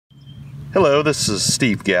Hello, this is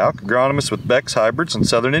Steve Gauck, agronomist with Beck's Hybrids in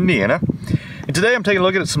southern Indiana. And today I'm taking a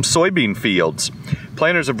look at some soybean fields.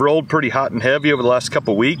 Planters have rolled pretty hot and heavy over the last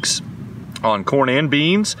couple weeks on corn and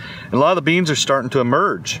beans, and a lot of the beans are starting to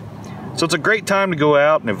emerge. So it's a great time to go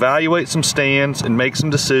out and evaluate some stands and make some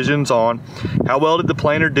decisions on how well did the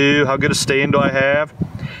planter do, how good a stand do I have,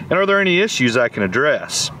 and are there any issues I can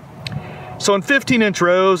address. So in 15-inch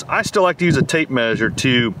rows, I still like to use a tape measure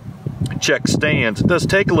to check stands. It does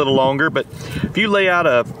take a little longer, but if you lay out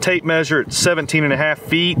a tape measure at 17.5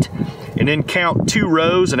 feet and then count 2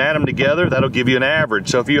 rows and add them together, that'll give you an average.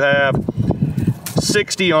 So if you have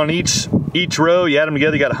 60 on each row, you add them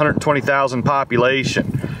together, you got 120,000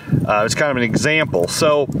 population. It's kind of an example.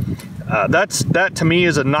 So that to me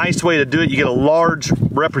is a nice way to do it. You get a large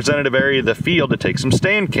representative area of the field to take some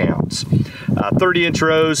stand counts. 30-inch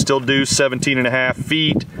rows still do 17.5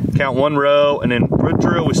 feet, count 1 row, and then root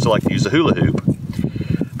drill, we still like to use a hula hoop.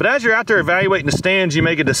 But as you're out there evaluating the stands, you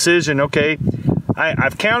make a decision, okay,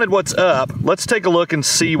 I've counted what's up, let's take a look and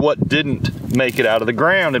see what didn't make it out of the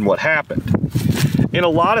ground and what happened. In a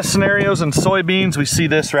lot of scenarios in soybeans, we see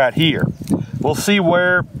this right here. We'll see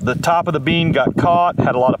where the top of the bean got caught,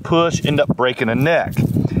 had a lot of push, end up breaking a neck.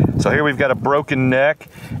 So here we've got a broken neck,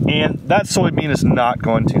 and that soybean is not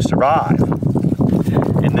going to survive.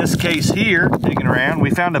 In this case here, digging around,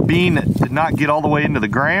 we found a bean that did not get all the way into the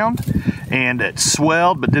ground, and it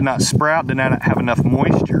swelled but did not sprout, did not have enough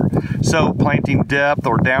moisture. So planting depth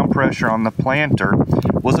or down pressure on the planter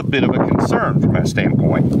was a bit of a concern from that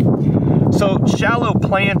standpoint. So shallow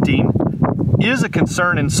planting is a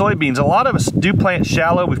concern in soybeans. A lot of us do plant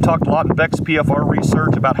shallow. We've talked a lot in Beck's PFR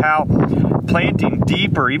research about how planting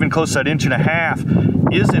deep or even close to 1.5 inches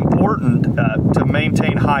is important to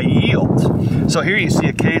maintain high yields. So here you see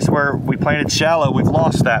a case where we planted shallow, we've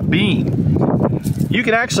lost that bean. You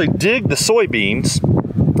can actually dig the soybeans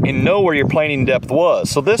and know where your planting depth was.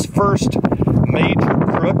 So this first major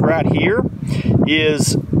crook right here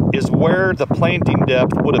is where the planting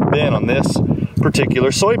depth would have been on this particular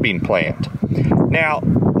soybean plant. Now,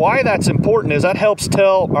 why that's important is that helps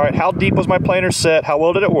tell, all right, how deep was my planter set, how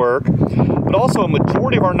well did it work, but also a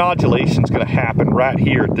majority of our nodulation is going to happen right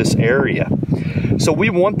here at this area. So we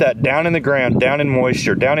want that down in the ground, down in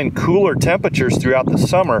moisture, down in cooler temperatures throughout the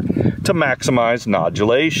summer to maximize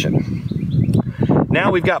nodulation.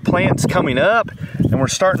 Now we've got plants coming up and we're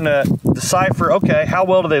starting to decipher, okay, how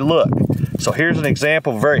well do they look? So here's an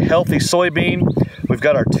example of a very healthy soybean. We've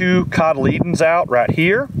got our 2 cotyledons out right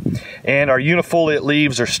here, and our unifoliate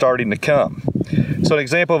leaves are starting to come. So an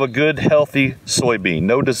example of a good, healthy soybean.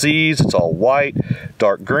 No disease, it's all white,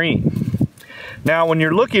 dark green. Now, when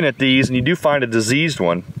you're looking at these and you do find a diseased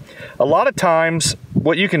one, a lot of times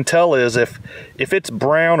what you can tell is if it's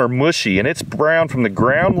brown or mushy, and it's brown from the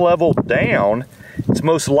ground level down, it's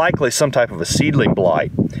most likely some type of a seedling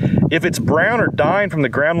blight. If it's brown or dying from the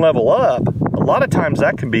ground level up, a lot of times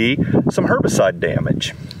that can be some herbicide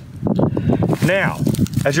damage. Now,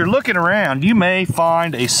 as you're looking around, you may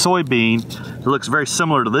find a soybean that looks very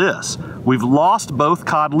similar to this. We've lost both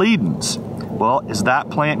cotyledons. Well, is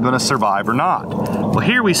that plant going to survive or not? Well,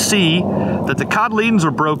 here we see that the cotyledons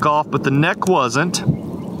were broke off, but the neck wasn't,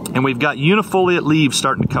 and we've got unifoliate leaves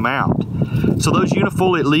starting to come out. So those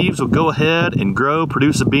unifoliate leaves will go ahead and grow,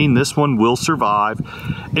 produce a bean. This one will survive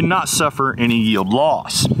and not suffer any yield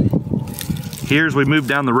loss. Here, as we move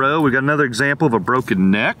down the row, we've got another example of a broken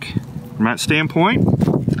neck from that standpoint.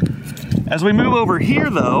 As we move over here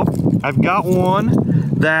though, I've got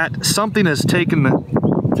one that something has taken the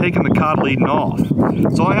cotyledon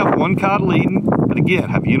off. So I have one cotyledon, but again,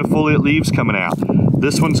 have unifoliate leaves coming out.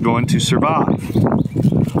 This one's going to survive.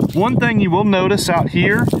 One thing you will notice out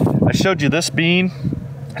here, I showed you this bean.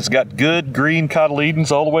 It's got good green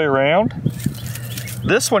cotyledons all the way around.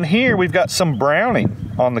 This one here, we've got some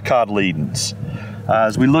browning on the cotyledons.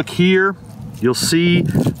 As we look here, you'll see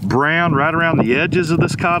brown right around the edges of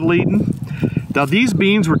this cotyledon. Now these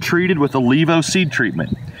beans were treated with ILeVO seed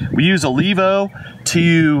treatment. We use ILeVO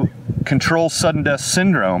to control sudden death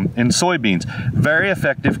syndrome in soybeans. Very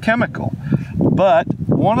effective chemical. But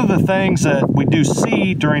one of the things that we do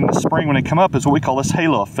see during the spring when they come up is what we call this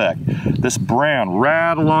halo effect. This brown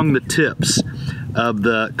right along the tips of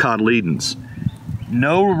the cotyledons.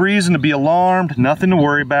 No reason to be alarmed, nothing to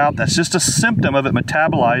worry about. That's just a symptom of it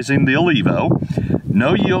metabolizing the ILeVO.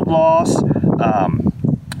 No yield loss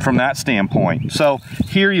from that standpoint. So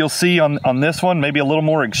here you'll see on this one, maybe a little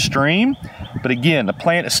more extreme, but again, the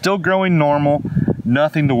plant is still growing normal,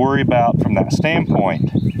 nothing to worry about from that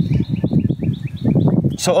standpoint.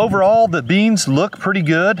 So overall, the beans look pretty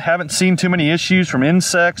good. Haven't seen too many issues from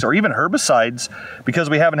insects or even herbicides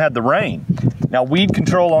because we haven't had the rain. Now, weed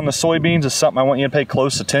control on the soybeans is something I want you to pay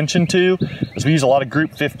close attention to, because we use a lot of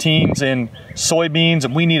group 15s in soybeans,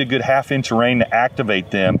 and we need a good half-inch of rain to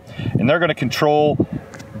activate them. And they're gonna control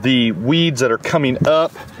the weeds that are coming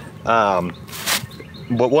up,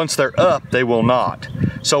 but once they're up, they will not.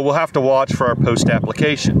 So we'll have to watch for our post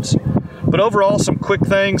applications. But overall, some quick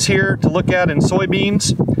things here to look at in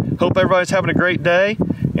soybeans. Hope everybody's having a great day.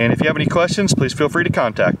 And if you have any questions, please feel free to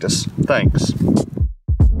contact us. Thanks.